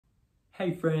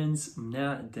Hey friends, I'm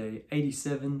now at day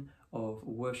 87 of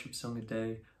Worship Song a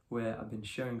Day, where I've been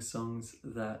sharing songs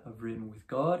that I've written with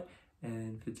God.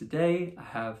 And for today, I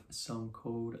have a song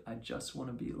called I Just Want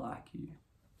to Be Like You.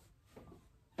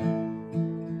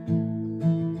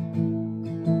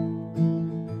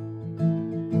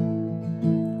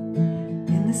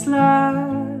 In this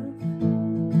life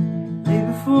lay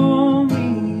before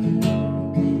me,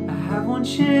 I have one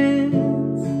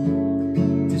chance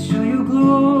to show your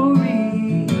glory.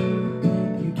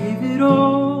 You gave it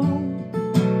all,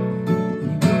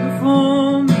 you go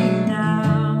before me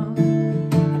now.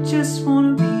 I just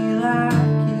want to be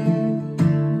like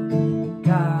you,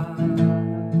 God.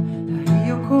 I hear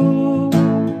your call,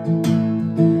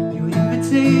 your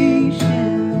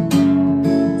invitation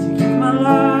to give my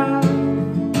life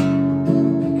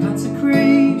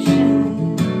consecration.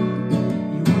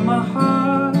 You want my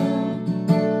heart,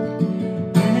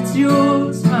 and it's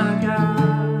yours, my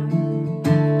God.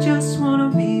 Just wanna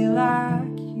be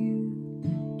like you.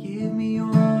 Give me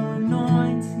your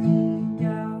anointing,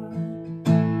 God.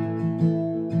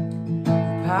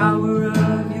 The power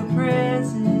of your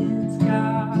presence,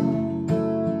 God.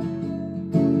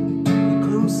 The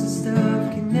closest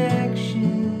of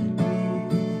connection with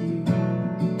you.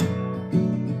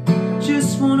 I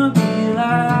just wanna be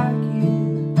like you.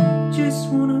 Just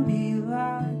wanna be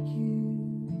like you,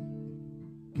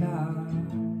 God.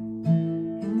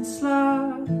 In this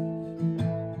life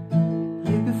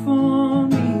lay before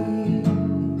me,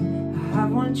 I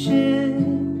have one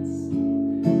chance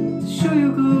to show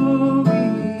your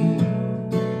glory.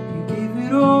 You gave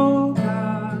it all,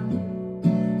 God.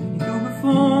 You go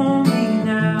before me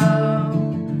now.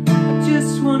 I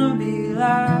just wanna be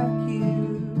like you.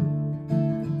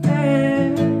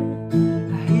 Yeah,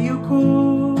 I hear your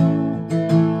call,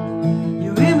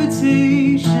 your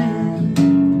invitation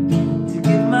to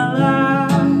give my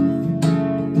life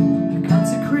a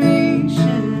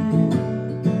consecration.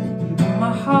 You want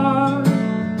my heart,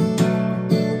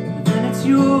 but then it's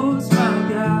yours, my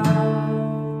God.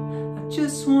 I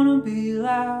just wanna be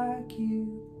like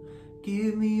you.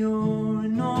 Give me your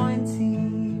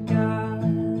anointing, God.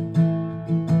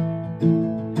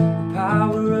 The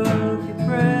power of your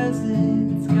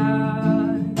presence,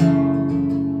 God.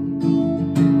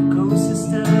 The closest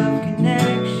of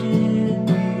connection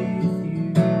with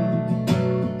you.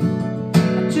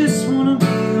 I just wanna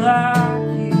be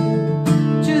like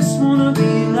you. Just wanna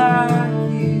be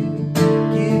like you.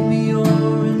 Give me your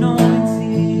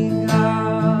anointing,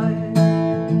 God.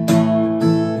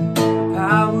 The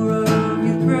power of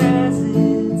your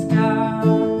presence, God.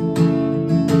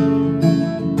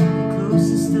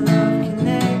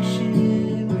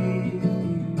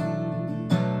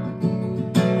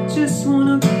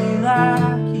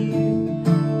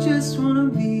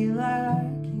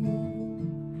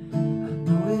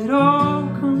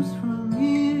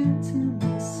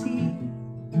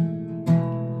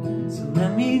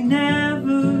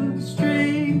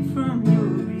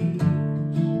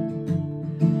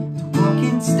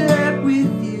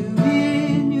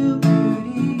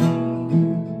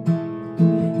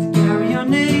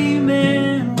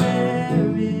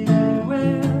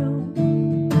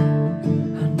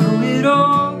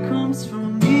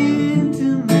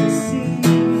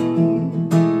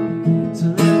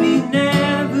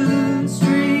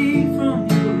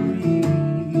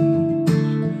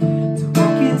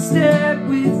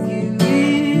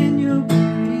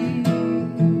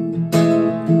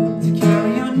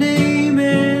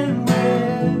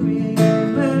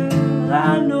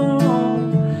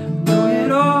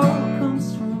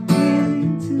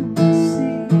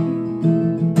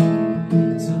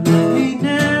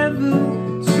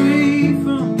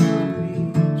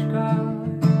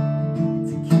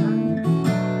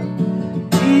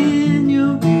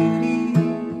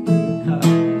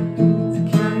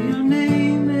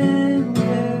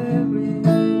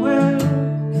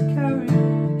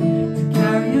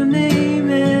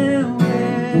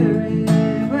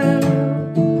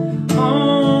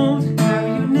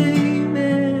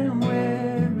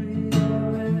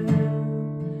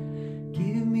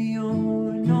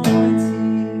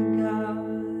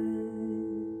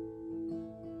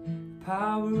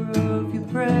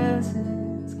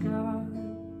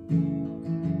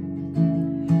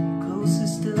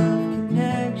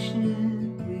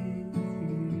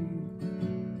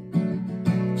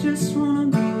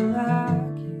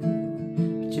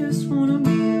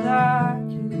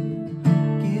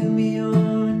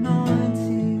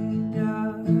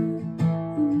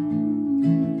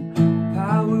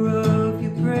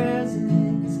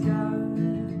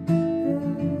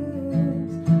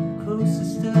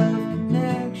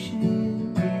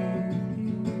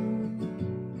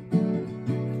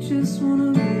 just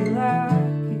wanna be like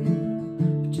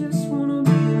you. I just wanna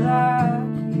be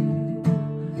like you.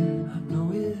 I know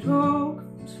it all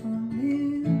comes from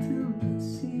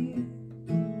intimacy.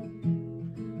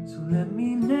 So let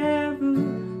me never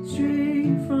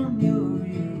stray from your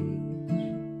reach,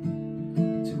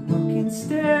 to walk in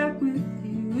step with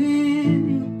you in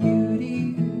your beauty,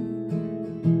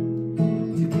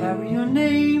 to carry your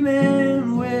name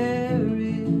and wear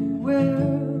it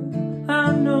well.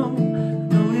 I know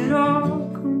it all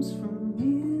comes from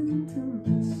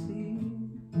intimacy.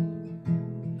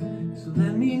 So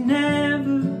let me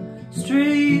never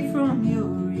stray from your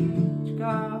reach,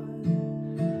 God.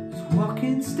 Just walk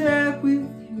in step with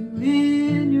you in